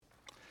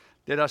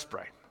Let us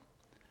pray.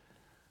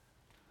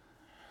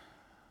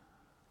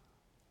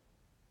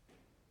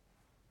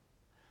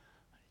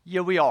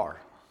 Here we are.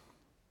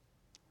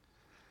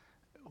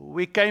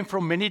 We came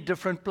from many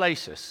different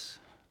places,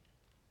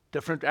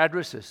 different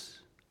addresses,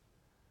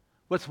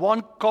 with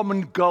one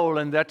common goal,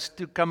 and that's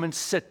to come and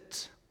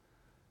sit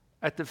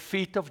at the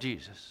feet of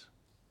Jesus,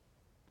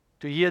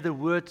 to hear the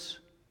words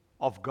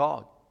of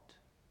God.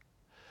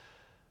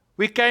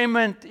 We came,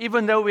 and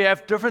even though we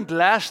have different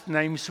last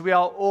names, we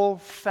are all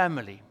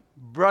family,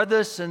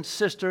 brothers and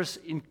sisters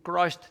in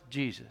Christ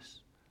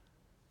Jesus.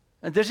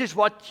 And this is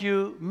what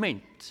you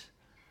meant.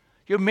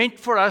 You meant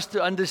for us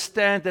to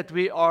understand that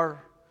we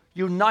are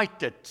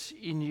united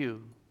in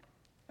you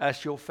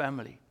as your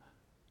family.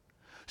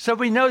 So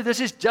we know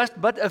this is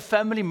just but a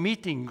family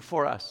meeting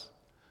for us,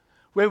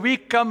 where we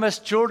come as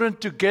children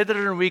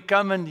together and we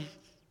come and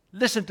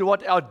listen to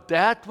what our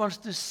dad wants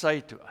to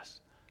say to us.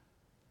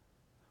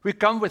 We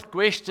come with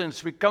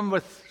questions, we come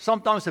with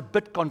sometimes a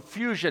bit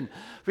confusion,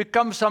 we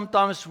come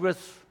sometimes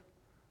with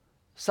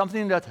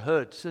something that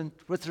hurts, and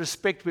with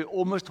respect we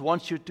almost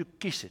want you to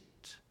kiss it,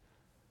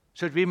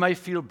 so that we may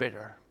feel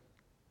better.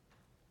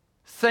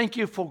 Thank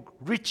you for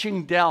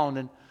reaching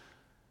down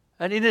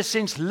and in a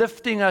sense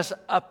lifting us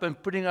up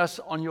and putting us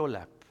on your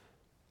lap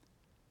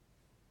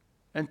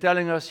and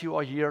telling us you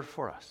are here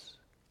for us.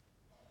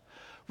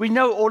 We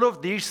know all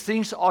of these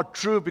things are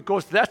true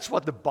because that's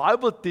what the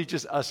Bible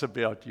teaches us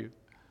about you.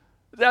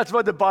 That's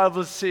what the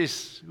Bible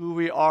says, who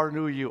we are and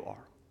who you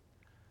are.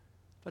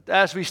 But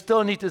as we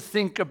still need to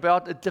think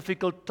about a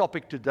difficult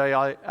topic today,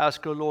 I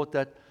ask, O Lord,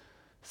 that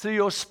through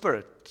your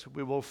Spirit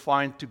we will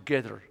find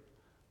together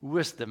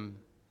wisdom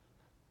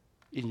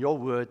in your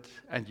word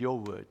and your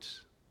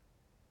words.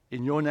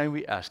 In your name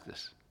we ask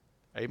this.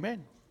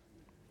 Amen.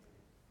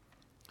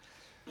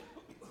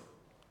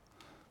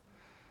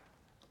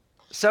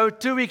 So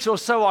 2 weeks or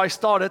so I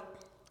started,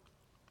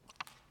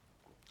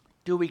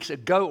 2 weeks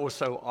ago or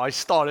so, I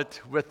started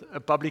with a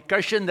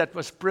publication that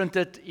was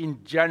printed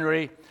in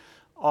January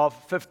of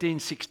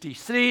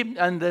 1563,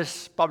 and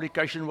this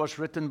publication was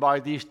written by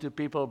these two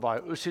people, by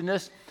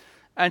Ursinus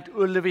and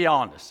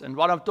Olevianus. And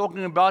what I'm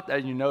talking about,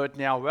 and you know it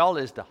now well,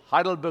 is the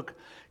Heidelberg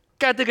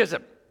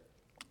Catechism.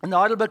 And the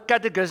Heidelberg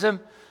Catechism,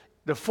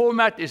 the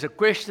format is a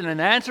question and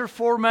answer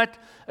format,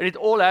 and it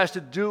all has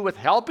to do with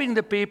helping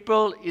the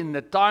people in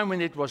the time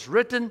when it was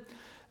written,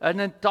 and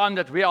in the time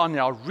that we are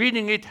now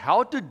reading it,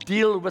 how to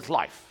deal with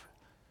life.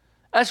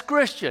 As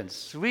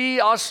Christians, we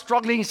are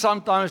struggling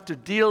sometimes to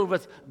deal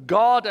with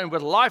God and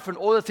with life and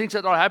all the things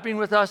that are happening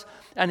with us,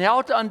 and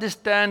how to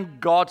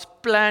understand God's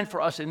plan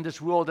for us in this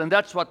world. And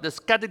that's what this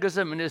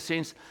catechism, in a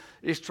sense,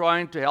 is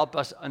trying to help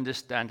us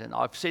understand. And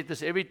I've said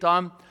this every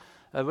time.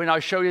 When I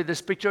show you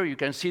this picture, you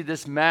can see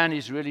this man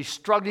is really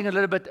struggling a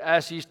little bit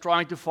as he's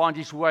trying to find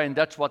his way, and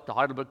that's what the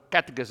Heidelberg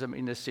Catechism,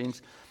 in a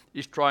sense,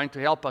 is trying to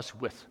help us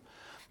with.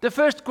 The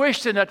first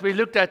question that we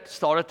looked at,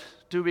 started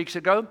 2 weeks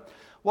ago,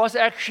 was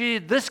actually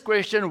this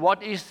question: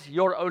 what is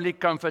your only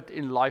comfort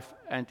in life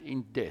and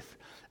in death?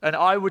 And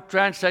I would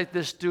translate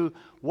this to,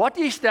 what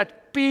is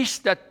that peace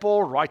that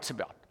Paul writes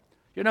about?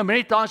 You know,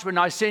 many times when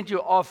I send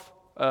you off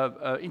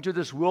into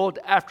this world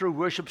after a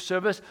worship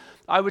service,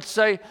 I would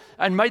say,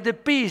 and may the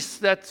peace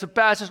that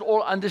surpasses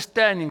all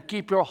understanding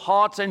keep your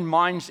hearts and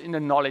minds in the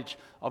knowledge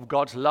of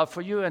God's love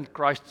for you and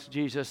Christ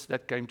Jesus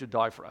that came to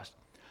die for us.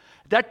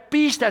 That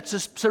peace that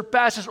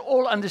surpasses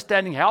all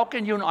understanding, how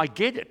can you and I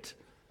get it?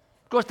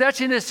 Because that's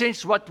in a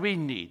sense what we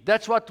need.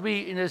 That's what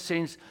we, in a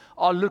sense,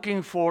 are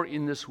looking for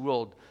in this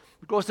world.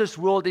 Because this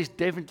world is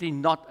definitely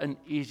not an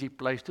easy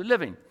place to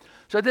live in.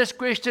 So this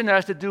question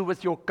has to do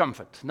with your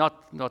comfort,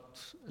 not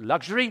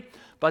luxury,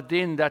 but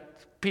then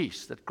that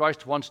peace that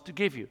Christ wants to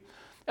give you.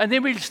 And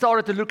then we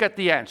started to look at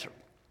the answer.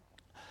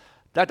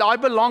 That I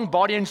belong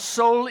body and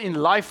soul in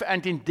life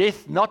and in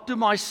death, not to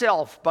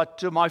myself, but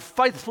to my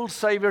faithful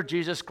Savior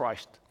Jesus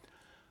Christ,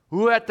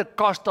 who at the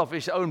cost of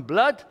his own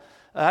blood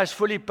has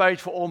fully paid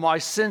for all my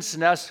sins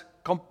and has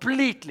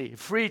completely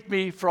freed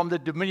me from the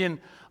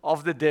dominion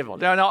of the devil.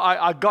 Now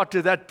I got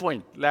to that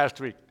point last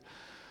week.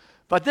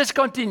 But this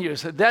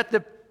continues,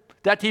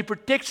 that he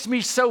protects me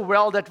so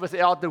well that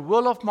without the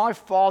will of my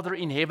Father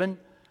in heaven,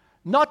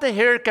 not a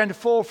hair can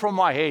fall from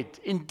my head.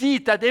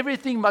 Indeed, that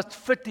everything must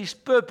fit his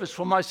purpose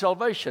for my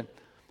salvation.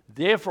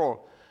 Therefore,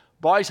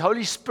 by his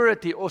Holy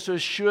Spirit, he also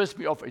assures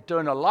me of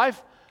eternal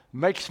life,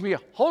 makes me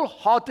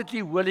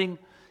wholeheartedly willing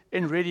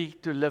and ready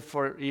to live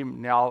for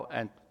him now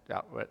and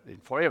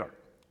forever.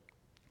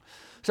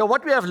 So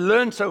what we have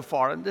learned so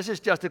far, and this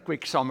is just a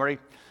quick summary,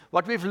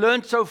 what we've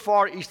learned so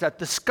far is that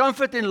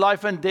discomfort in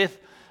life and death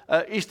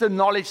is the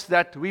knowledge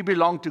that we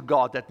belong to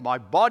God, that my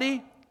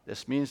body,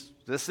 this means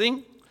this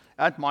thing,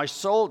 and my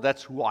soul,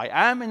 that's who I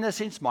am in a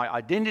sense, my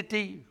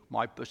identity,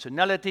 my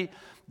personality,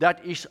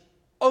 that is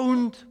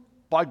owned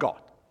by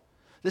God.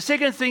 The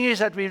second thing is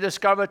that we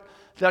discovered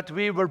that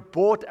we were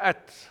bought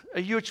at a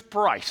huge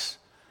price.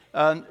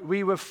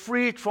 We were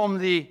freed from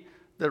the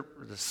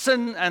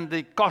sin and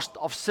the cost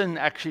of sin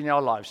actually in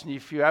our lives. And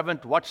if you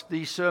haven't watched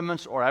these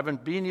sermons or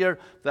haven't been here,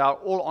 they are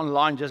all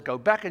online. Just go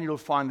back and you'll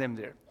find them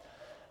there.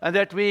 and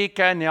that we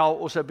can now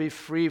also be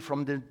free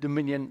from the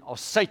dominion of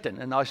Satan.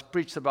 And I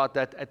preached about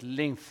that at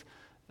length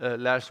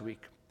last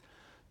week.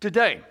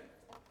 Today,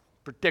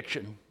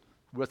 protection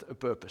with a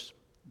purpose.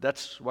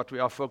 That's what we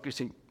are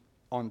focusing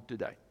on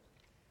today.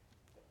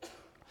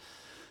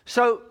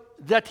 So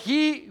that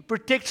He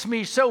protects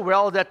me so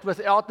well that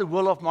without the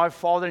will of my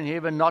Father in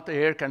heaven, not a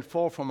hair can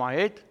fall from my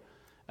head,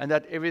 and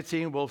that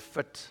everything will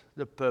fit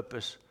the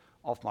purpose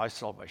of my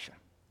salvation.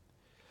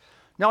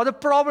 Now, the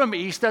problem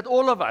is that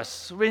all of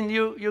us, when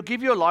you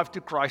give your life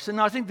to Christ, and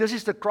I think this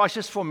is the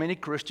crisis for many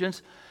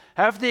Christians,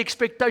 have the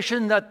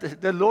expectation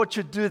that the Lord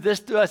should do this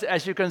to us,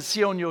 as you can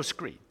see on your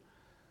screen.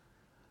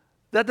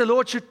 That the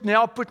Lord should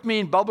now put me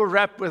in bubble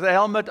wrap with a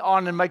helmet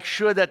on and make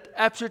sure that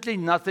absolutely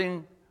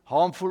nothing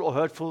harmful or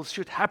hurtful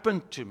should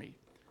happen to me.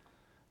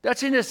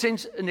 That's, in a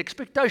sense, an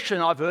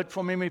expectation I've heard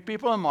from many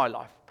people in my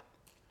life.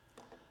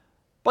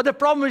 But the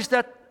problem is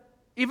that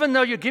even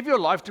though you give your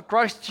life to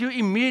Christ, you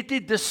immediately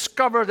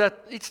discover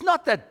that it's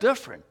not that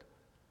different.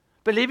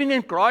 Believing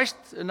in Christ,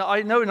 and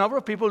I know a number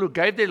of people who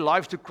gave their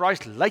lives to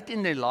Christ late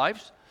in their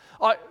lives.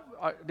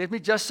 Let me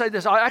just say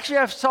this. I actually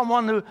have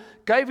someone who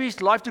gave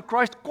his life to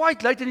Christ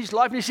quite late in his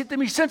life, and he said to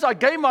me, since I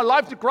gave my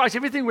life to Christ,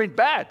 everything went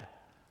bad.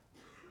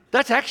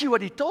 That's actually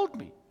what he told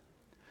me.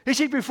 He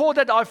said, before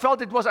that I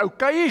felt it was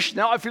okay-ish,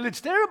 now I feel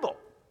it's terrible.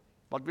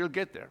 But we'll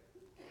get there.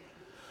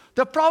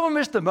 The problem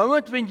is the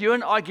moment when you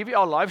and I give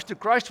our lives to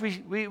Christ,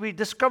 we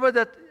discover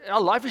that our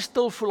life is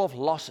still full of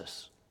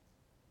losses.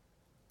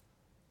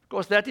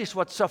 Because that is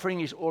what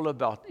suffering is all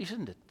about,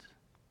 isn't it?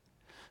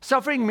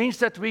 Suffering means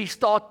that we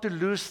start to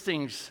lose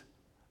things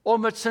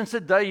almost since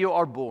the day you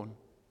are born.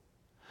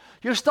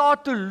 You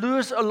start to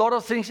lose a lot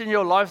of things in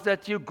your life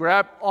that you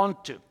grab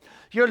onto.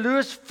 You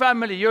lose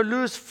family, you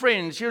lose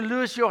friends, you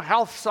lose your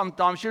health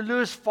sometimes, you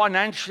lose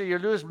financially, you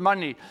lose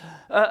money.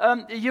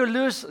 You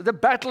lose the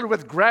battle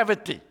with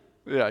gravity.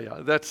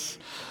 That's...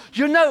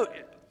 You know,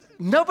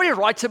 nobody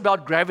writes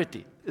about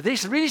gravity.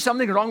 There's really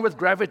something wrong with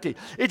gravity.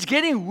 It's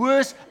getting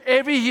worse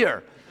every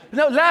year. You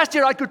know, last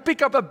year I could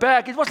pick up a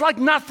bag. It was like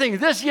nothing.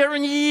 This year,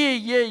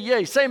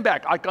 and same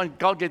bag. I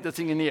can't get the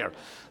thing in the air.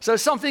 So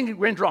something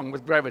went wrong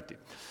with gravity.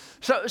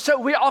 So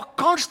we are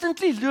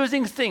constantly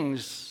losing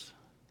things.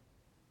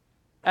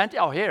 And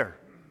our hair.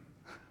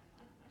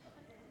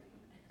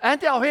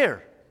 And our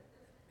hair.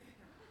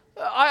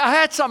 I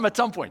had some at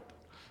some point.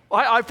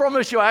 I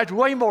promise you I had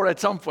way more at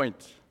some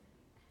point.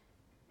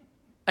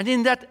 And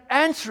in that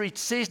answer it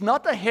says,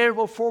 not a hair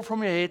will fall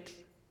from your head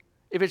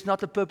if it's not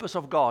the purpose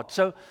of God.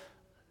 So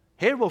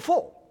hair will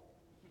fall.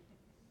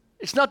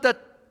 It's not that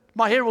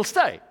my hair will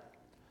stay.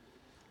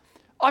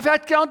 I've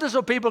had countless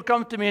of people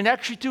come to me, and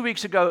actually 2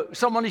 weeks ago,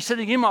 someone is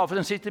sitting in my office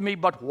and said to me,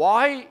 but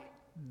why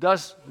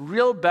does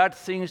real bad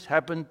things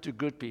happen to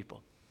good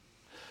people?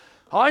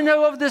 I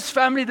know of this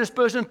family, this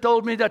person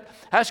told me, that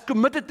has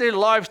committed their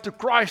lives to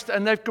Christ,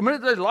 and they've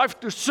committed their life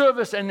to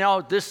service, and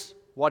now this,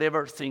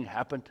 whatever thing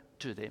happened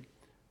to them.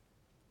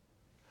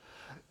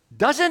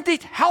 Doesn't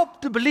it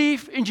help to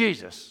believe in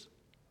Jesus?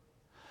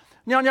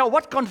 Now,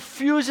 what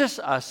confuses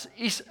us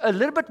is a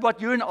little bit what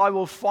you and I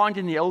will find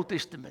in the Old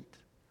Testament.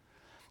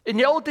 In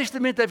the Old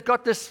Testament, they've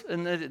got this,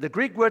 and the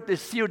Greek word is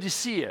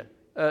theodicia,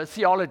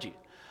 theology.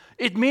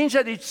 It means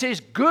that it says,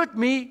 good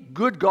me,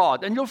 good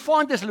God. And you'll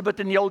find this a little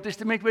bit in the Old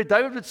Testament where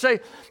David would say,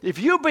 if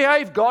you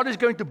behave, God is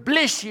going to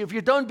bless you. If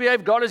you don't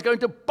behave, God is going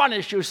to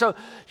punish you. So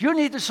you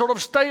need to sort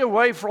of stay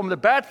away from the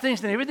bad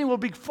things and everything will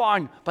be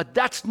fine. But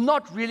that's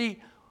not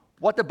really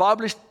what the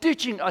Bible is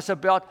teaching us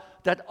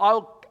about, that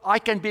I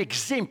can be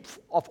exempt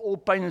of all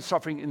pain and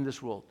suffering in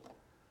this world.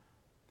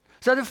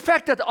 So the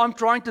fact that I'm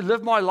trying to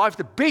live my life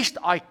the best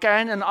I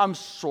can and I'm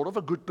sort of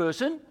a good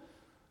person,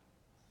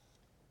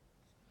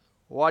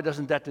 why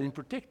doesn't that then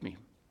protect me?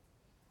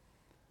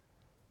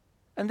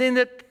 And then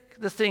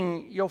the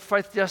thing, your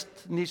faith just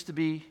needs to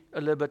be a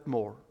little bit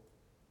more.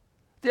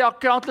 There are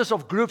countless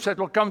of groups that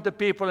will come to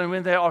people, and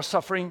when they are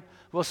suffering,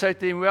 will say to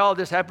them, well,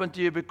 this happened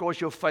to you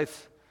because your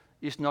faith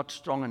is not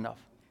strong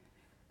enough.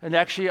 And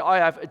actually, I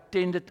have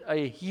attended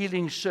a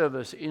healing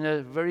service in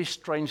a very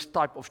strange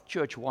type of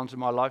church once in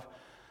my life,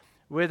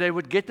 where they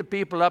would get the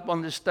people up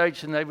on the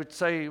stage and they would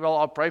say, well,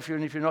 I'll pray for you,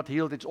 and if you're not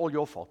healed, it's all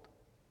your fault.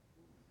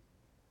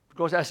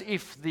 Because as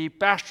if the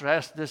pastor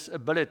has this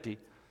ability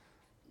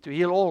to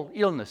heal all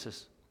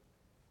illnesses.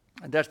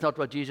 And that's not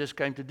what Jesus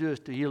came to do,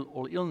 is to heal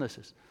all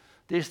illnesses.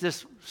 There's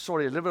this, a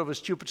little bit of a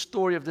stupid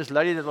story of this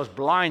lady that was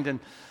blind,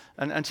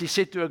 and she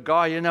said to a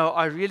guy, you know,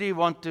 I really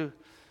want to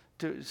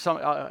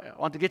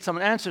get some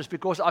answers,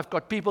 because I've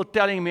got people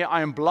telling me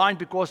I am blind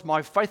because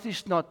my faith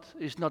is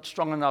not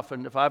strong enough,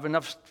 and if I have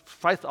enough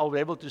faith, I'll be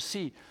able to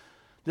see.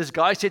 This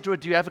guy said to her,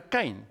 do you have a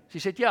cane? She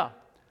said, yeah.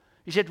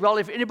 He said, well,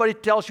 if anybody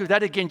tells you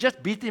that again,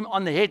 just beat him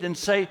on the head and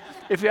say,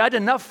 if you had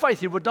enough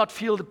faith, you would not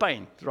feel the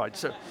pain. Right,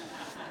 so.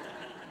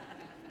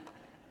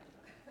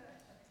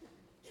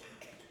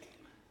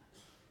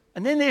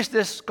 And then there's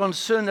this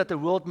concern that the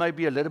world may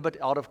be a little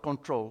bit out of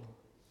control.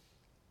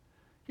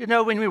 You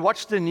know, when we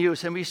watch the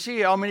news and we see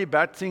how many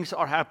bad things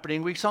are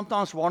happening, we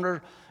sometimes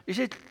wonder, is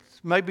it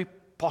maybe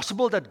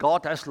possible that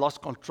God has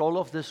lost control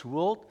of this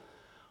world,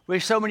 where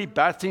so many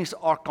bad things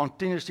are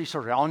continuously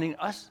surrounding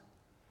us?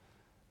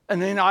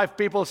 And then I have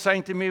people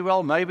saying to me,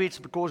 well, maybe it's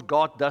because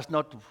God does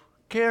not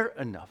care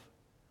enough.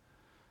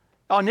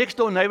 Our next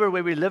door neighbor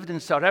where we lived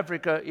in South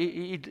Africa,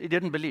 he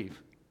didn't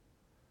believe.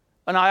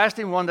 And I asked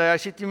him one day, I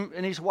said to him,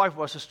 and his wife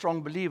was a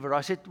strong believer,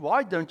 I said,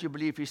 why don't you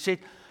believe? He said,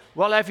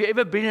 well, have you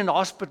ever been in a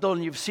hospital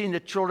and you've seen the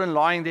children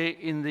lying there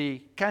in the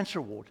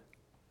cancer ward?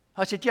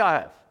 I said, yeah, I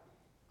have.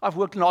 I've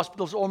worked in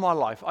hospitals all my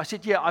life. I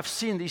said, yeah, I've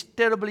seen these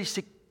terribly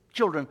sick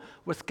children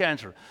with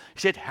cancer. He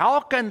said, how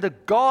can the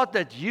God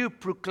that you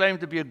proclaim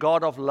to be a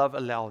God of love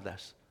allow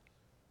this?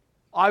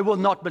 I will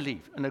not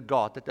believe in a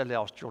God that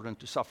allows children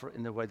to suffer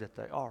in the way that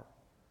they are.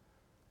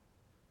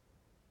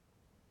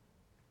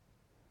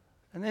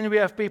 And then we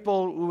have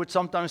people who would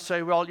sometimes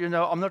say, well, you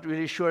know, I'm not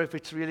really sure if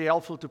it's really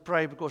helpful to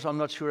pray because I'm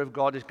not sure if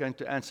God is going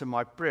to answer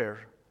my prayer.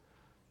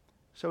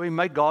 So we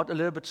make God a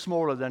little bit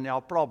smaller than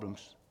our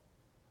problems.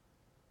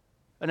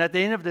 And at the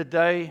end of the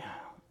day,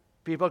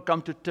 people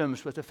come to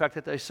terms with the fact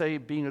that they say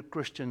being a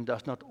Christian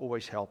does not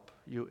always help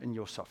you in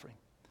your suffering.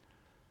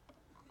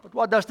 But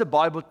what does the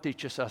Bible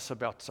teach us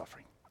about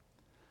suffering?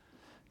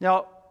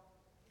 Now,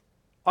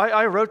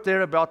 I wrote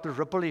there about the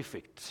ripple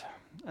effect.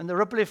 And the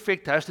ripple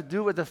effect has to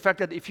do with the fact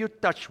that if you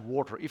touch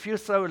water, if you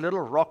throw a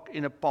little rock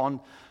in a pond,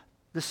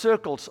 the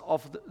circles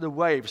of the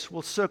waves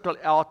will circle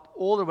out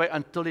all the way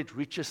until it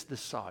reaches the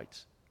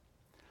sides.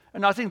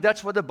 And I think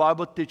that's what the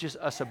Bible teaches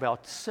us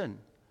about sin.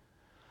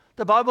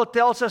 The Bible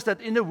tells us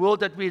that in the world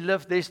that we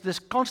live, there's this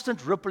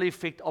constant ripple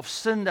effect of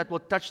sin that will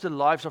touch the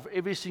lives of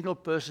every single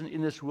person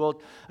in this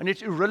world, and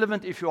it's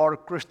irrelevant if you are a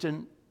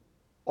Christian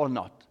or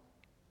not.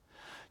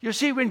 You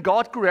see, when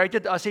God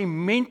created us, He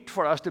meant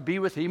for us to be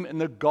with Him in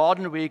the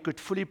garden where He could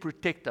fully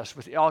protect us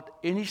without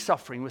any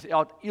suffering,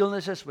 without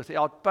illnesses,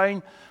 without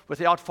pain,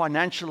 without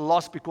financial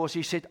loss, because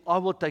He said, I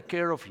will take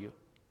care of you.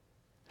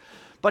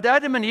 But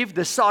Adam and Eve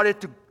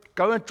decided to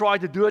go and try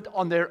to do it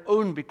on their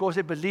own because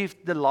they believed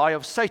the lie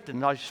of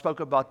Satan. I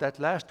spoke about that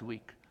last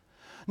week.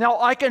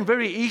 Now, I can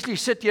very easily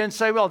sit here and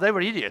say, well, they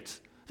were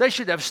idiots. They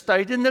should have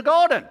stayed in the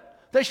garden.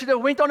 They should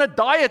have went on a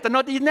diet and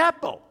not eaten an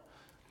apple.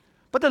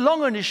 But the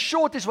long and the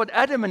short is what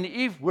Adam and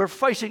Eve were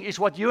facing is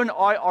what you and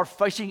I are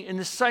facing in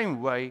the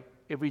same way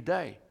every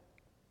day.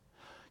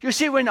 You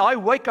see, when I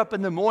wake up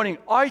in the morning,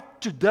 I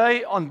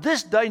today, on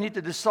this day, need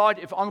to decide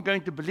if I'm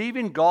going to believe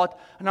in God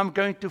and I'm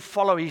going to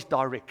follow His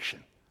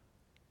direction.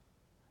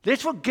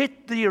 Let's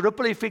forget the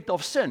ripple effect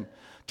of sin.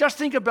 Just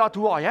think about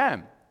who I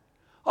am.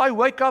 I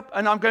wake up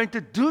and I'm going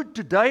to do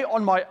today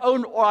on my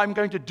own, or I'm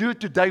going to do it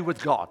today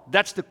with God.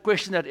 That's the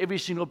question that every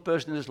single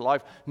person in this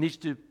life needs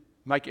to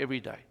make every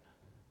day.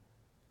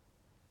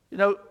 You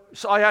know,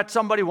 so I had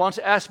somebody once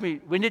ask me,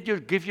 when did you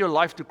give your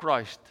life to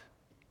Christ?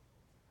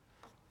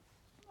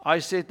 I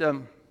said,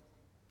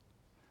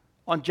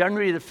 on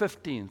January the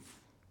 15th.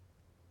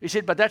 He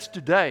said, but that's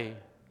today.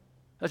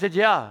 I said,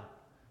 yeah.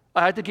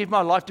 I had to give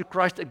my life to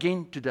Christ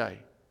again today.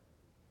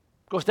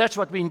 Because that's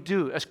what we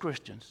do as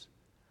Christians.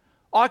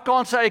 I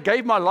can't say I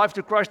gave my life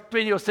to Christ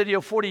 20 or 30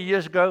 or 40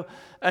 years ago,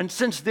 and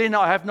since then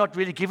I have not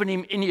really given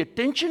Him any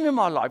attention in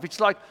my life. It's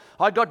like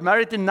I got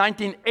married in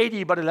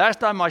 1980, but the last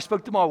time I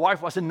spoke to my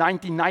wife was in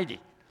 1990.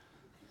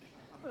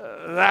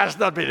 That's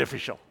not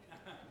beneficial.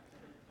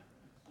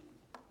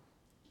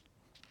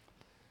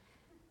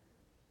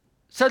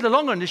 So the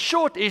long and the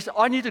short is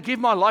I need to give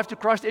my life to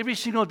Christ every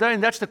single day,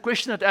 and that's the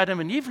question that Adam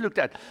and Eve looked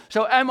at.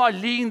 So am I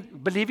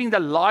believing the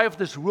lie of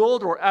this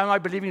world, or am I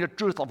believing the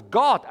truth of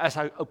God as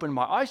I open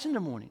my eyes in the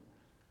morning?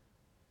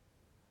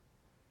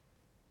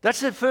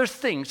 That's the first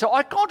thing. So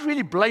I can't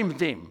really blame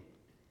them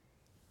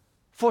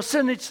for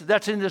sin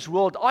that's in this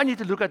world. I need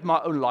to look at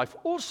my own life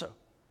also.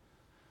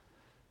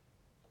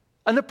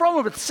 And the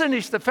problem with sin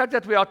is the fact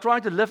that we are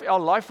trying to live our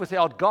life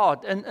without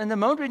God. And the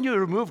moment when you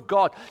remove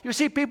God, you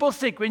see, people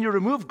think when you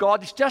remove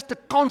God, it's just the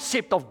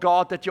concept of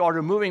God that you are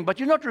removing. But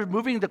you're not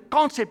removing the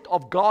concept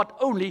of God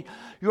only.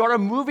 You are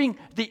removing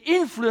the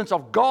influence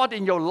of God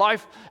in your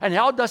life. And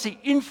how does He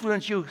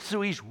influence you?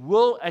 Through His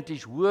will and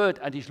His word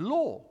and His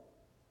law.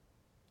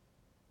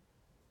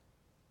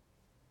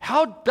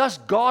 How does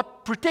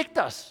God protect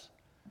us?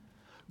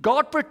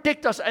 God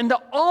protects us, and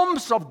the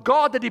arms of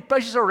God that He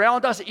places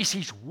around us is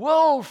His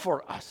will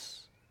for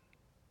us.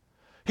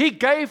 He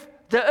gave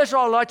the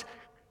Israelites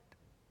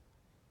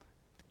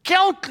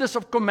countless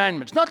of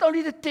commandments, not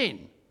only the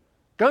 10.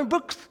 Go and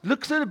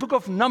look through the book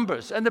of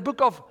Numbers and the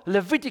book of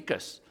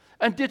Leviticus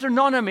and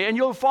Deuteronomy, and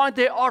you'll find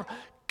there are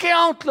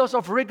countless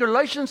of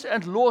regulations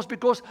and laws,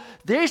 because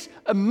there's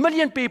 1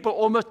 million people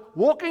almost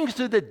walking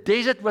through the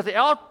desert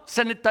without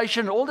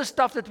sanitation, all the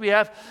stuff that we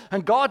have,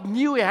 and God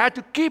knew He had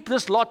to keep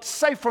this lot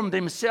safe from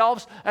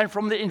themselves and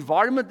from the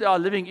environment they are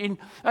living in.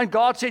 And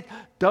God said,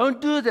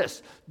 don't do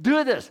this,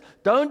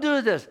 don't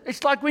do this.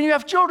 It's like when you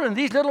have children,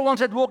 these little ones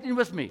that walked in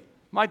with me,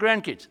 my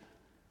grandkids.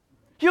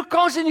 You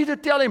constantly need to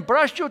tell them,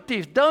 brush your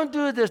teeth, don't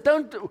do this,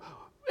 don't do.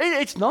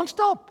 It's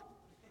nonstop.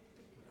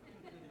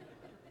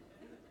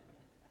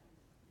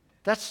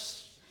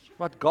 That's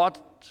what God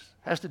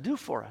has to do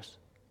for us.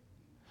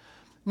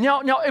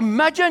 Now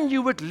imagine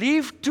you would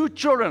leave 2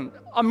 children,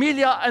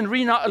 Amelia and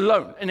Rena,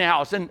 alone in the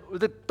house, and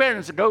the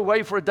parents go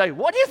away for a day.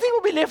 What do you think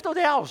will be left of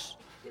the house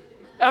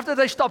after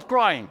they stop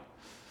crying?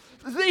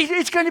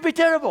 It's going to be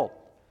terrible.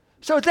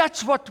 So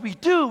that's what we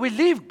do. We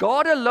leave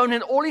God alone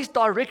in all His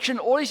direction,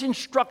 all His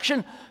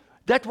instruction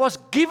that was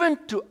given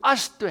to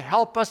us to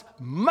help us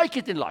make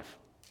it in life.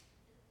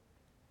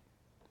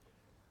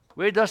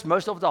 Where does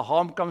most of the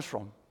harm come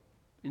from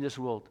in this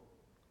world?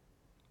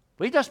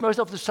 Where does most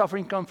of the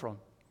suffering come from?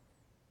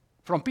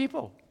 From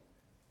people.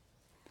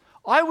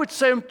 I would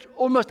say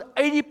almost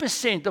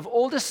 80% of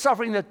all the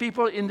suffering that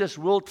people in this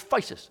world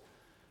faces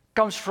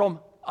comes from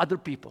other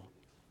people.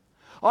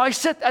 I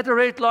sit at a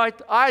red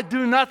light, I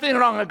do nothing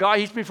wrong. A guy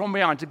hits me from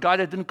behind. The guy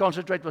that didn't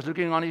concentrate was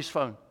looking on his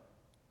phone.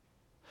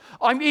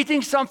 I'm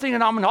eating something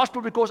and I'm in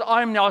hospital because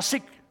I am now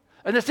sick.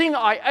 And the thing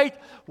I ate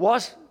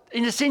was,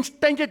 in a sense,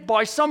 tainted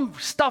by some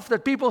stuff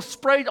that people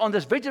sprayed on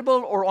this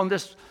vegetable or on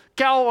this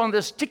cow, on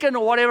this chicken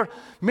or whatever,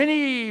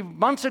 many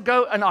months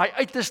ago, and I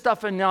ate this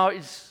stuff and now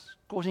it's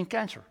causing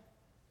cancer.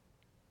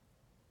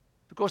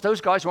 Because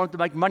those guys want to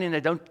make money and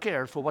they don't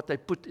care for what they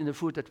put in the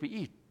food that we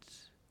eat.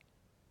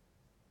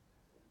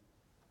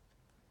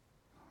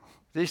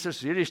 This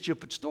is a really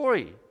stupid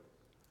story.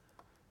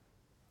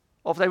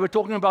 They were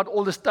talking about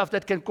all the stuff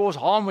that can cause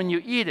harm when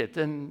you eat it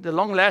and the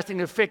long-lasting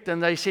effect.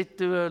 And they said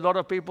to a lot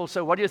of people,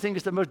 so what do you think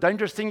is the most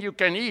dangerous thing you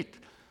can eat?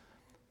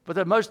 But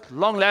the most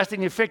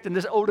long-lasting effect, and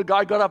this older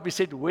guy got up, he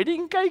said,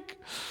 wedding cake?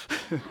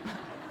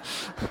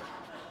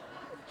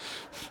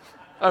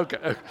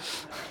 Okay.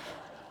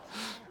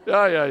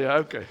 Yeah,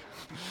 okay.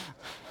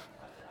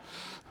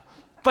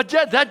 But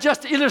that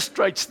just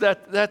illustrates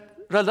that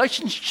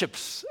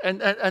relationships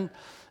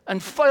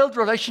and failed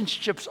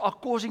relationships are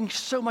causing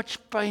so much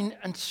pain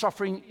and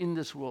suffering in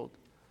this world.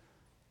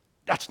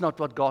 That's not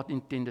what God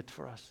intended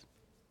for us.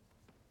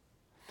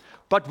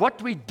 But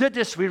what we did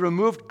is we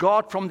removed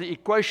God from the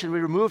equation. We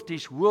removed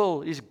His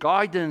will, His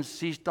guidance,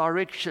 His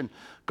direction.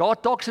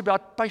 God talks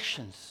about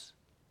patience.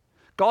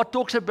 God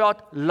talks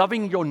about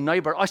loving your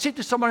neighbor. I said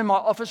to someone in my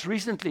office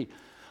recently,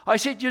 I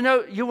said,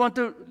 you want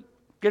to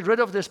get rid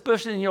of this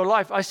person in your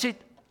life. I said,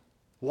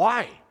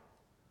 why?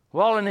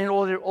 Well, and then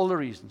all the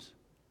reasons.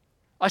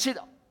 I said,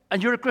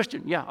 and you're a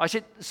Christian? Yeah. I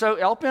said, so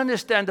help me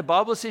understand. The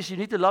Bible says you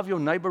need to love your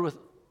neighbor with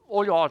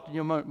all your heart and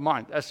your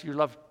mind as you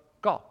love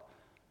God.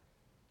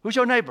 Who's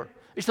your neighbor?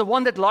 It's the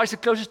one that lies the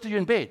closest to you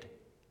in bed.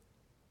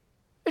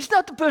 It's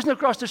not the person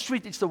across the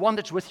street. It's the one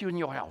that's with you in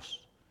your house.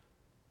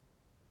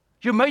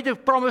 You made a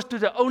promise to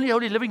the only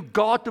holy living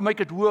God to make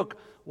it work.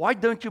 Why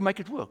don't you make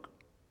it work?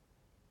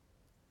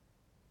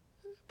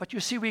 But you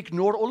see, we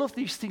ignore all of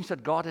these things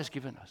that God has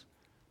given us.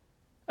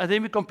 And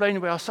then we complain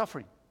we are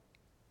suffering.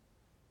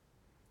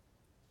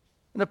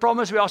 And the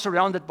problem is we are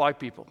surrounded by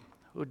people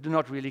who do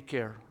not really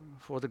care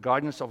for the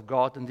guidance of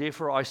God. And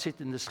therefore, I said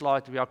in the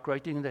slide, we are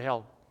creating the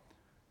hell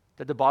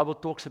that the Bible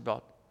talks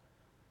about.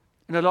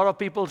 And a lot of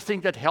people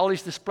think that hell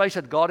is this place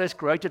that God has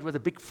created with a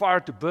big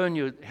fire to burn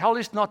you. Hell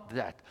is not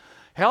that.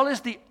 Hell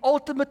is the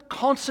ultimate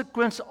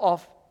consequence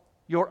of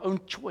your own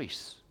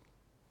choice.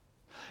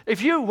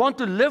 If you want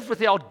to live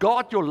without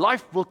God, your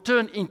life will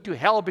turn into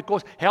hell,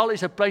 because hell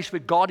is a place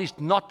where God is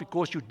not,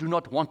 because you do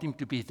not want Him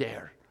to be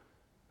there.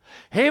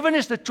 Heaven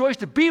is the choice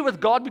to be with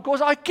God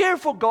because I care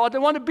for God. I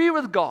want to be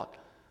with God.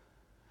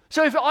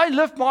 So if I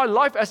live my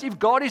life as if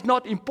God is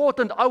not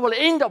important, I will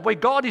end up where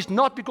God is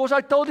not, because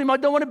I told Him I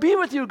don't want to be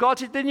with you. God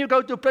said, then you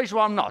go to a place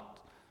where I'm not.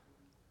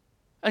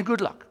 And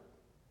good luck.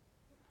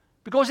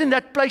 Because in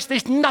that place,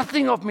 there's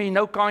nothing of me,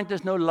 no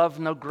kindness, no love,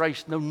 no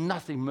grace, no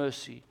nothing,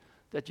 mercy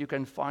that you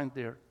can find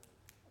there.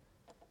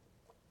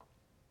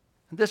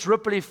 And this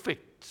ripple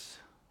effect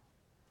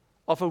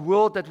of a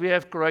world that we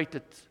have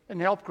created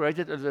and helped create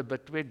it a little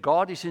bit, where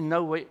God is in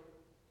no way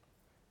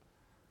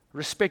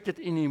respected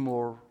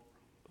anymore,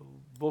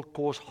 will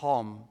cause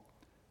harm,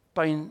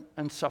 pain,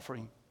 and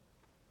suffering.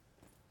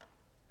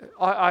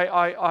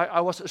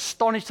 I was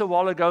astonished a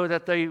while ago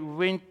that they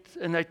went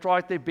and they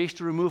tried their best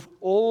to remove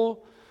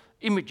all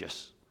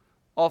images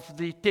of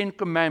the 10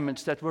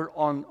 Commandments that were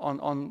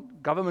on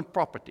government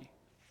property.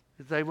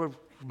 They were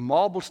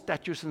marble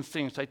statues and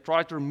things. They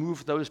tried to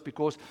remove those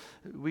because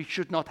we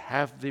should not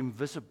have them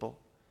visible.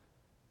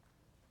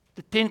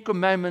 The 10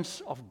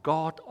 Commandments of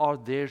God are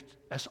there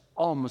as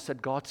armors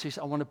that God says,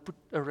 I want to put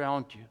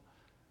around you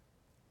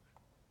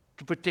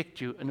to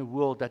protect you in a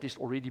world that is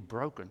already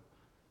broken.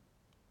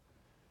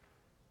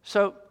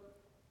 So,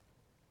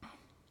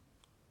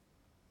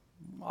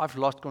 I've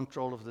lost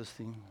control of this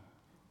thing.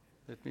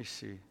 Let me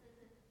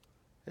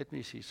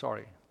see,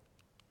 sorry.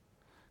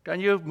 Can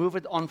you move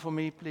it on for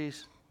me,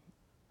 please?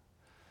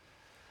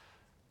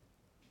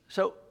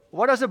 So,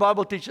 what does the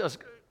Bible teach us?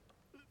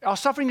 Our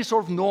suffering is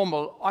sort of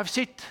normal. I've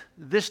said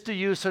this to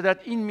you so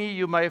that in me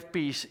you may have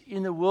peace.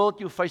 In the world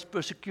you face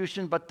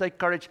persecution, but take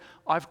courage.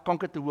 I've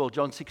conquered the world,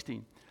 John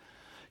 16.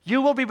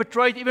 You will be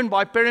betrayed even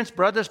by parents,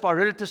 brothers, by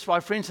relatives, by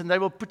friends, and they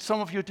will put some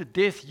of you to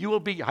death. You will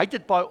be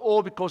hated by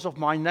all because of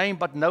my name,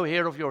 but no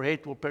hair of your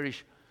head will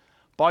perish.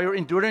 By your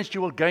endurance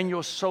you will gain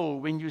your soul.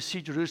 When you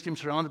see Jerusalem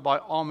surrounded by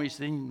armies,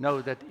 then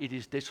know that it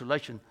is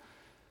desolation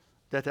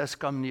that has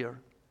come near.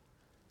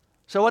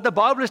 So what the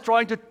Bible is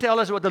trying to tell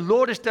us, what the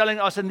Lord is telling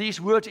us in these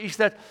words, is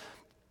that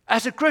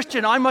as a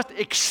Christian, I must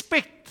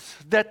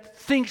expect that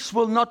things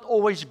will not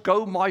always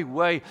go my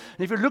way.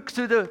 And if you look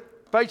through the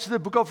page of the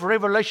book of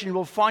Revelation, you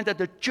will find that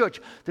the church,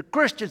 the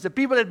Christians, the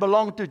people that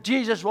belong to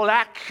Jesus will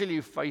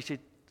actually face it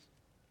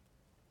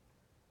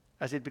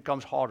as it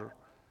becomes harder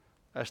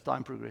as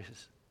time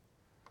progresses.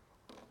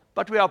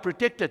 But we are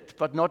protected,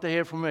 but not a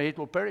hair from our head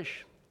will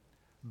perish.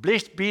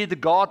 Blessed be the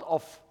God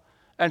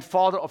and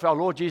Father of our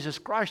Lord Jesus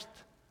Christ.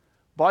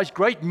 By His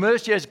great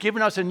mercy has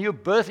given us a new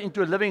birth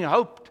into a living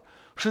hope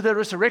through the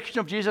resurrection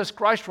of Jesus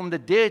Christ from the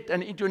dead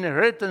and into an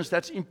inheritance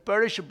that's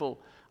imperishable,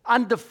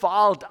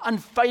 undefiled,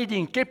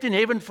 unfading, kept in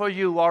heaven for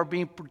you who are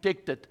being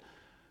protected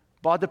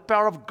by the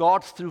power of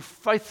God through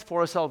faith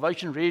for a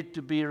salvation ready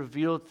to be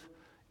revealed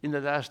in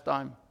the last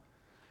time.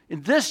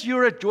 In this you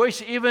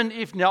rejoice, even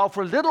if now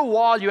for a little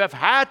while you have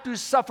had to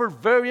suffer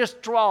various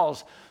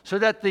trials, so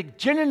that the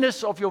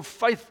genuineness of your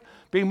faith,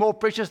 being more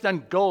precious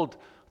than gold,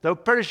 though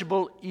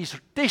perishable, is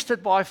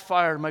tested by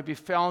fire, may be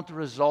found to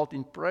result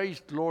in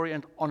praise, glory,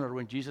 and honor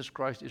when Jesus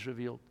Christ is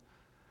revealed.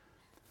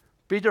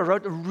 Peter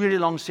wrote a really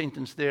long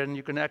sentence there, and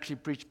you can actually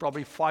preach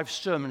probably 5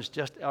 sermons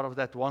just out of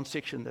that one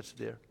section that's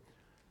there.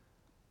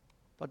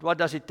 But what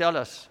does it tell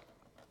us?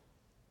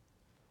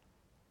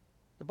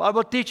 The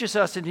Bible teaches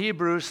us in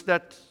Hebrews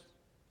that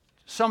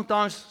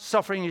sometimes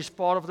suffering is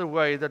part of the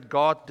way that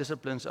God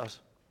disciplines us.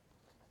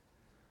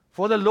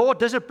 For the Lord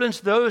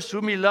disciplines those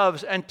whom He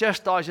loves and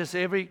chastises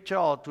every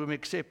child whom He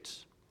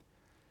accepts.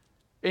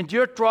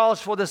 Endure trials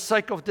for the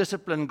sake of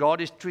discipline. God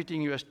is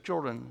treating you as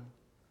children.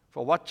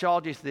 For what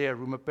child is there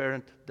whom a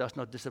parent does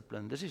not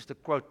discipline? This is the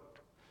quote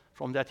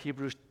from that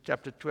Hebrews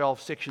chapter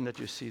 12 section that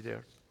you see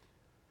there.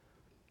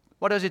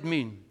 What does it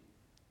mean?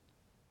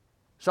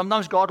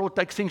 Sometimes God will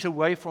take things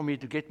away from me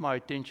to get my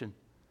attention.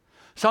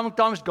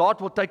 Sometimes God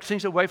will take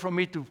things away from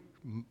me to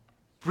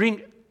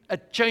bring a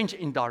change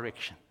in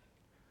direction.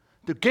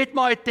 To get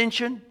my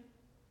attention,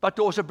 but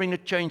to also bring a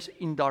change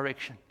in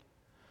direction.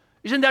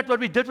 Isn't that what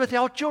we did with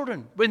our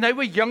children? When they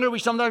were younger, we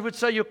sometimes would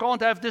say, you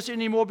can't have this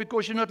anymore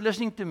because you're not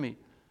listening to me.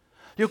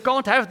 You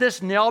can't have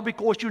this now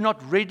because you're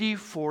not ready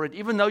for it,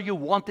 even though you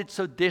want it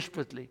so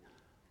desperately.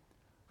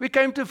 We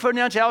came to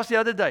Ferdinand's house the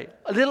other day.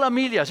 A little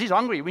Amelia, she's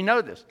hungry, we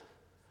know this.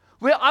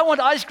 Well, I want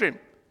ice cream.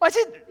 I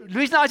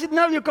said,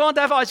 no, you can't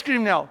have ice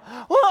cream now.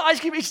 Well, ice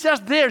cream, it's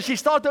just there. She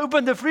started to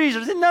open the freezer.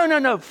 I said,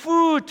 no,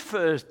 food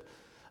first.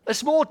 A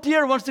small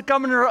tear wants to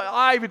come in her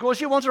eye because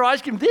she wants her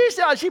ice cream. There's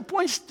the ice, she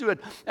points to it.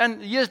 And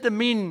here's the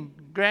mean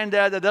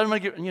granddad that doesn't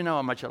want to give, you know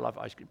how much I love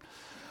ice cream.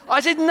 I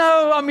said,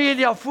 no,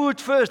 Amelia, food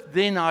first,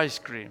 then ice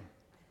cream.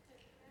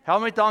 How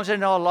many times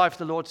in our life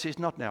the Lord says,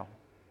 not now.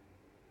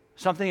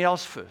 Something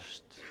else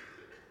first.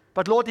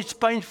 But Lord, it's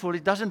painful,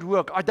 it doesn't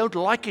work. I don't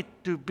like it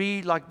to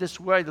be like this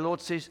way. The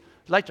Lord says,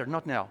 later,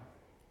 not now.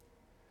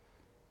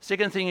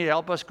 Second thing, He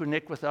helps us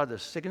connect with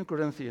others. 2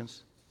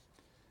 Corinthians.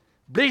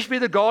 Blessed be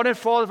the God and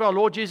Father of our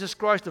Lord Jesus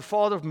Christ, the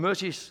Father of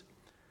mercies,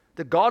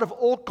 the God of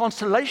all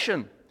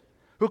consolation,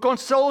 who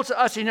consoles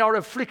us in our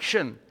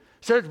affliction,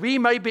 so that we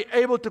may be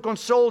able to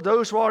console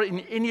those who are in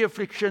any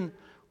affliction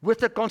with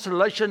the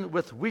consolation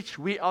with which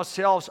we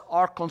ourselves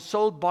are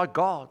consoled by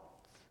God.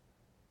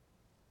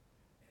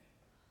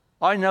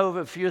 I know of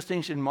a few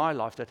things in my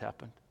life that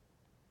happened.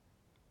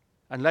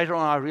 And later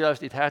on I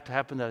realized it had to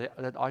happen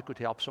that I could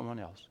help someone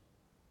else.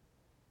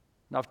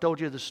 Now I've told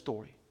you the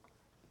story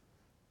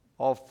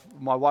of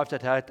my wife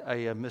that had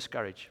a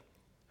miscarriage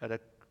at a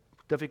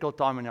difficult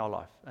time in our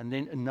life. And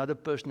then another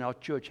person in our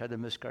church had a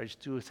miscarriage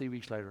 2 or 3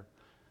 weeks later.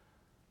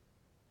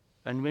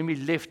 And when we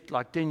left,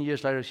 like 10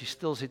 years later, she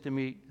still said to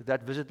me,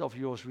 that visit of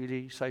yours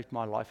really saved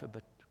my life a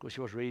bit, because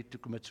she was ready to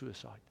commit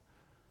suicide.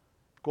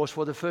 Because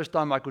for the first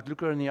time I could look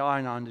her in the eye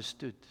and I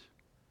understood.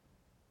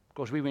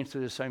 Because we went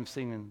through the same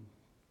thing, and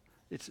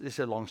it's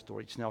a long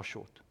story, it's now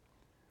short.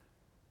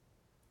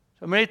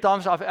 So many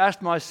times I've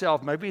asked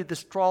myself, maybe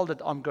this trial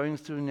that I'm going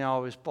through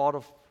now is part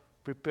of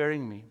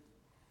preparing me,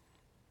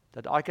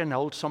 that I can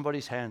hold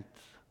somebody's hand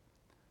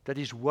that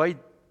is way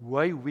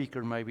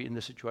weaker maybe in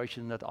the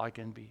situation that I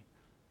can be.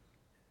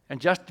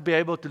 And just to be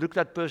able to look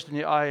that person in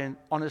the eye and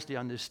honestly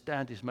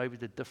understand is maybe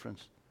the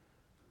difference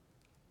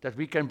that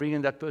we can bring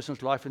in that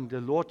person's life, and the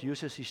Lord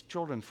uses His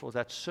children for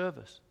that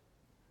service.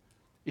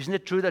 Isn't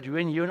it true that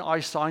when you and I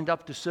signed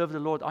up to serve the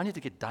Lord, I need to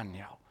get done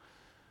now.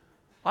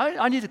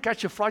 I need to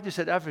catch a flight to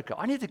South Africa.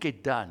 I need to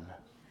get done.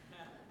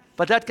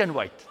 But that can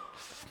wait.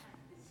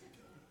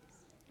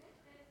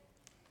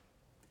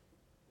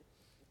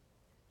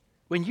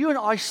 When you and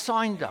I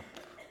signed up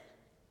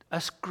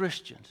as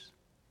Christians,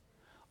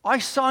 I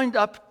signed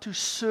up to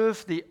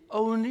serve the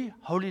only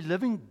holy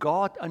living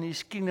God and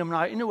His kingdom. And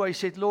I, in a way,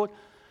 said, Lord,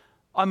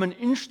 I'm an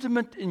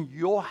instrument in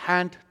your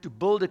hand to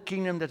build a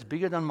kingdom that's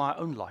bigger than my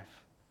own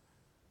life.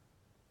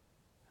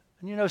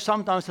 And you know,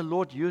 sometimes the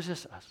Lord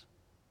uses us.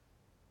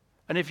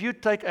 And if you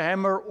take a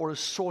hammer or a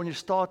saw and you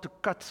start to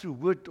cut through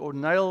wood or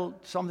nail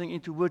something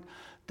into wood,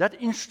 that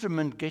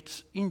instrument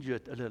gets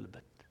injured a little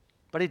bit.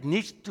 But it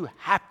needs to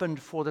happen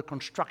for the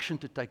construction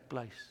to take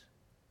place.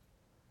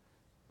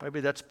 Maybe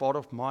that's part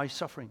of my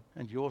suffering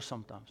and yours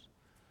sometimes.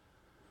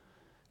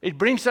 It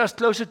brings us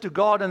closer to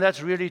God, and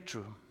that's really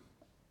true.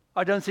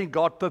 I don't think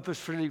God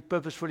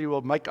purposefully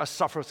will make us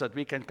suffer so that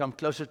we can come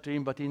closer to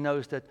Him, but He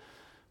knows that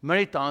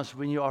many times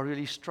when you are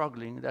really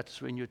struggling,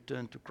 that's when you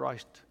turn to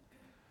Christ.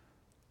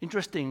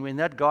 Interesting, when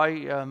that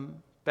guy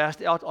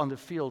passed out on the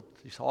field,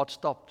 his heart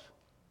stopped.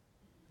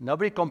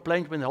 Nobody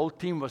complained when the whole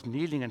team was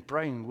kneeling and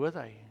praying, were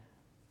they?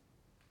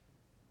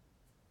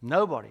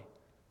 Nobody.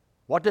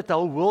 What did the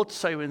whole world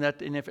say when that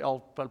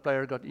NFL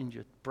player got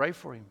injured? Pray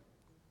for him.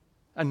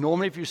 And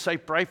normally if you say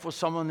pray for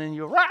someone, then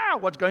you're,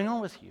 what's going on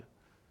with you?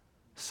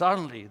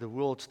 Suddenly the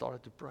world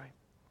started to pray.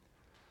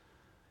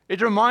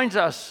 It reminds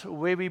us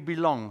where we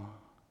belong.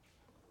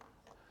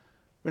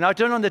 When I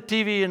turn on the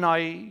TV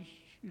and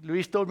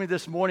Louise told me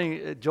this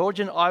morning, George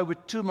and I were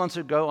 2 months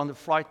ago on the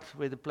flight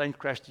where the plane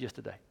crashed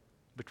yesterday,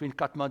 between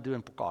Kathmandu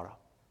and Pokhara.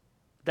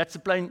 That's the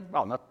plane,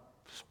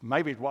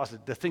 maybe it was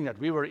the thing that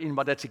we were in,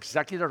 but that's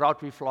exactly the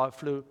route we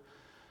flew.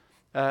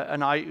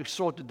 And I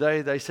saw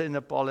today, they say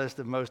Nepal has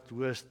the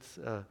worst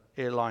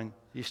airline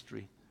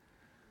history.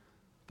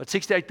 But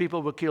 68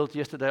 people were killed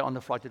yesterday on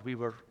the flight that we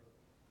were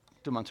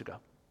 2 months ago.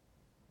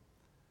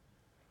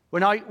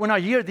 When I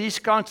hear these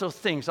kinds of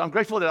things, I'm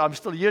grateful that I'm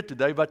still here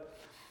today, but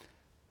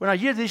when I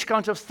hear these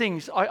kinds of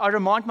things, I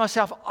remind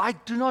myself, I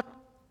do not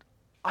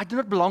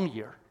belong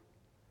here.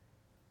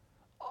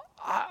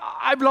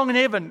 I belong in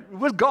heaven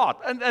with God.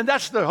 And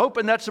that's the hope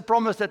and that's the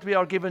promise that we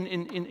are given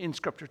in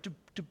Scripture,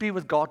 to be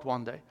with God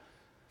one day.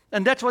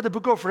 And that's what the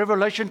book of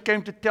Revelation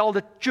came to tell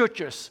the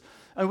churches.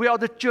 And we are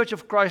the church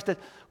of Christ, that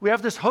we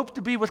have this hope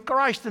to be with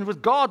Christ and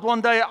with God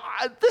one day.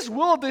 This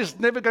world is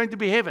never going to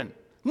be heaven.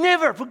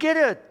 Never. Forget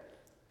it.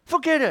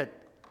 Forget it.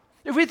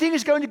 If we think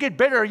it's going to get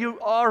better, you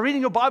are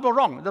reading your Bible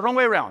wrong, the wrong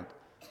way around.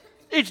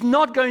 It's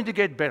not going to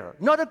get better.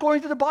 Not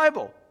according to the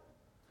Bible.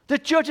 The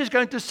church is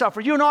going to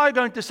suffer. You and I are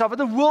going to suffer.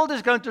 The world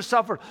is going to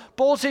suffer.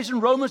 Paul says in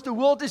Romans, the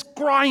world is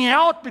crying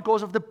out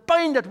because of the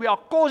pain that we are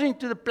causing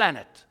to the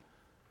planet.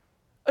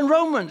 In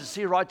Romans,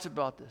 he writes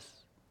about this.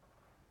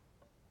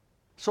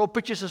 Saw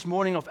pictures this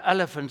morning of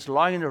elephants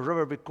lying in the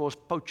river because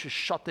poachers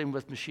shot them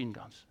with machine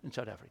guns in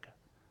South Africa.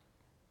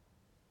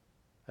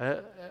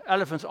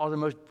 Elephants are the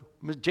most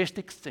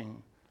majestic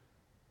thing.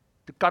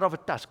 To cut off a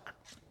tusk.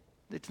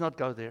 Let's not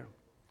go there.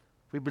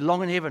 We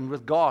belong in heaven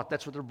with God.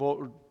 That's what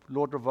the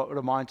Lord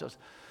reminds us.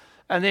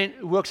 And then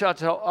works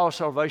out our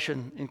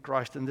salvation in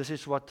Christ. And this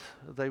is what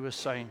they were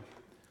saying.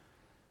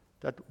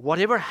 That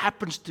whatever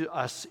happens to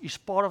us is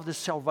part of the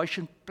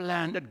salvation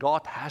plan that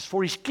God has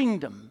for His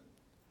kingdom.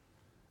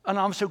 And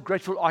I'm so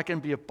grateful I can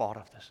be a part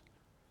of this.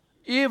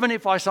 Even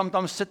if I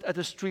sometimes sit at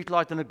a street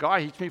light and a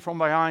guy hits me from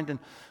behind and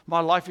my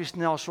life is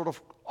now sort of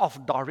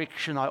off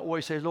direction, I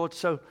always say, Lord,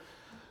 so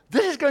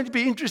this is going to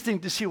be interesting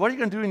to see. What are you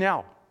going to do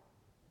now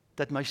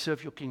that may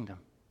serve your kingdom?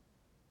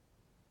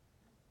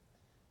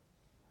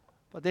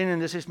 But then,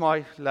 and this is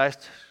my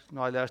last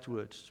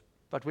words,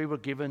 but we were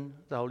given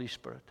the Holy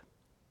Spirit.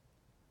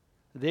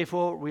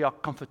 Therefore, we are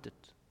comforted.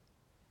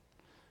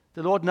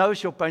 The Lord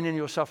knows your pain and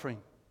your suffering.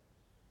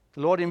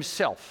 The Lord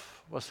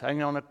Himself was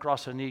hanging on a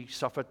cross and He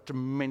suffered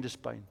tremendous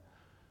pain.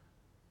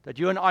 That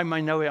you and I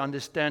may know He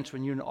understands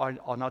when you and I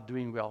are not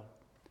doing well.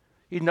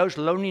 He knows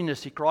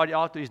loneliness. He cried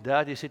out to His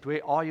dad. He said,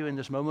 where are you in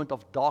this moment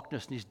of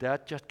darkness? And His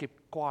dad just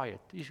kept quiet.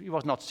 He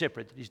was not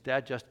separate. His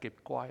dad just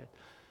kept quiet.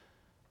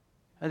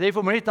 And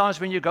therefore, many times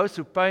when you go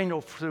through pain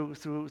or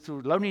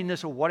through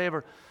loneliness or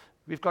whatever,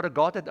 we've got a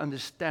God that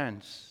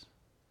understands.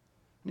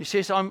 And He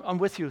says, I'm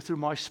with you through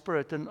my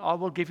Spirit, and I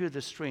will give you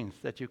the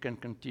strength that you can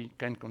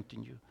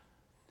continue.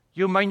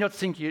 You may not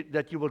think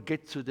that you will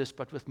get through this,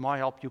 but with my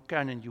help you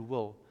can and you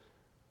will.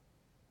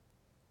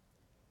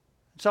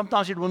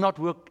 Sometimes it will not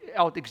work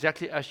out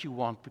exactly as you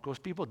want because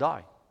people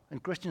die,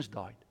 and Christians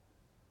died.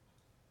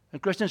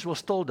 And Christians will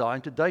still die,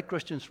 and today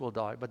Christians will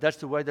die, but that's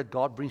the way that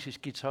God brings His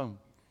kids home.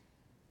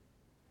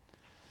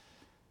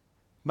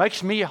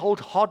 Makes me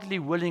wholeheartedly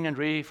willing and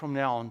ready from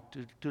now on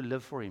to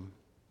live for Him.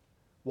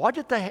 Why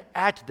did they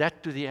add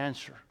that to the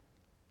answer?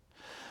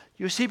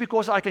 You see,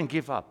 because I can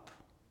give up.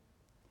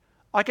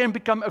 I can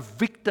become a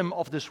victim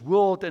of this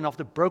world and of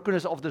the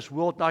brokenness of this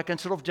world, and I can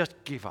sort of just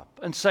give up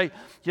and say,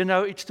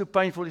 it's too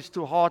painful, it's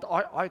too hard,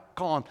 I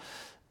can't.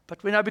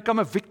 But when I become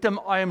a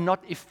victim, I am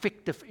not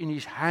effective in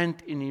His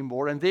hand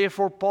anymore, and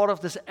therefore part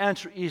of this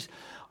answer is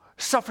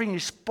suffering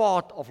is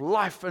part of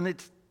life, and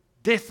it's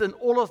death and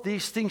all of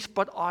these things,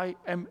 but I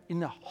am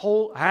in the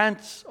whole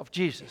hands of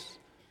Jesus.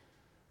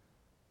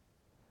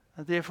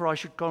 And therefore I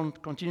should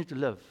continue to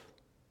live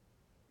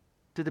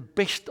to the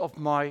best of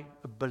my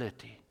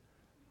ability.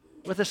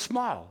 With a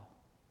smile,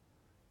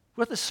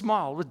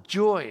 with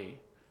joy.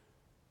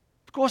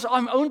 Because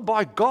I'm owned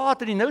by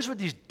God and He knows what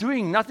He's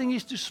doing. Nothing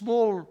is too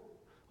small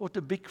or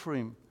too big for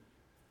Him.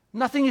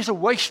 Nothing is a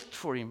waste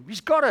for Him.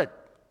 He's got it.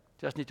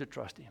 Just need to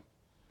trust Him.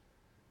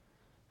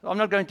 So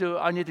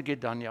I need to get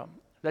done now.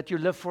 That you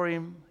live for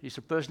Him. He's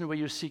a person where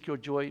you seek your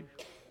joy.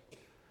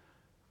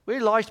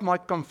 Where lies my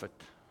comfort?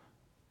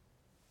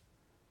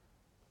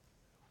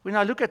 When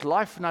I look at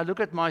life and I look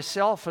at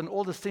myself and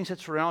all the things that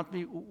surround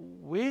me,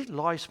 where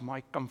lies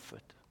my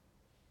comfort?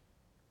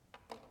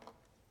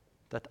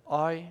 That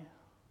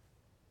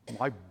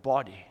my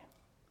body,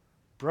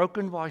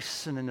 broken by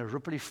sin and a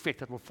ripple effect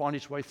that will find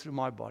its way through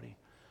my body,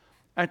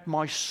 and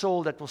my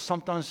soul that will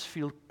sometimes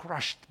feel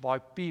crushed by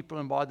people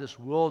and by this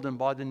world and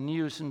by the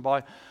news and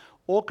by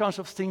all kinds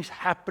of things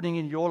happening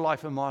in your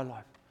life and my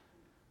life.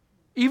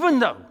 Even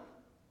though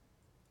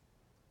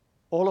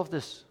all of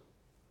this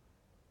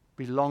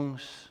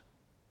belongs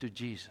to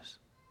Jesus.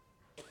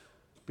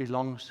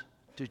 Belongs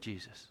to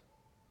Jesus.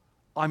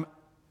 I'm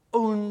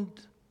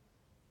owned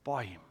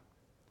by Him.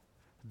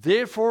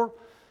 Therefore,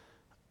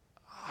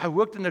 I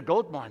worked in the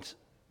gold mines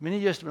many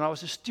years when I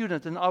was a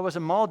student, and I was a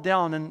mile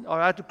down, and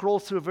I had to crawl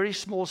through a very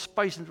small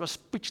space, and it was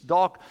pitch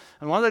dark.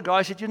 And one of the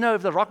guys said,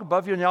 if the rock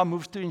above you now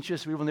moves 2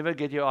 inches, we will never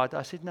get you out.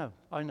 I said, no,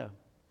 I know.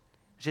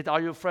 He said,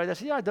 are you afraid? I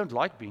said, yeah, I don't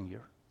like being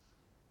here.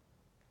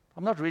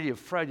 I'm not really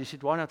afraid. He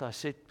said, why not? I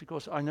said,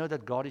 because I know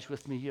that God is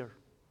with me here.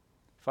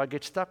 If I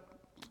get stuck,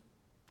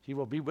 He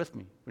will be with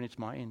me when it's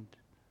my end.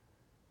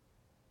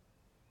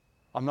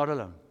 I'm not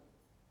alone.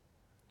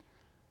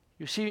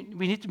 You see,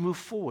 we need to move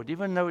forward,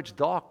 even though it's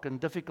dark and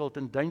difficult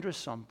and dangerous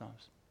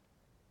sometimes.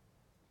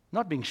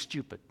 Not being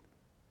stupid.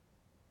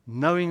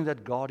 Knowing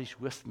that God is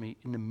with me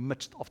in the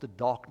midst of the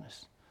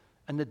darkness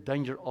and the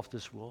danger of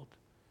this world.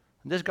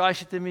 And this guy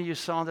said to me, you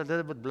sound a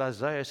little bit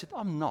blasé. I said,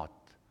 I'm not.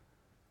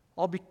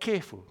 I'll be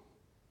careful,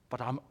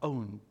 but I'm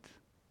owned.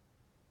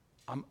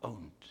 I'm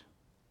owned.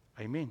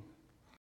 Amen.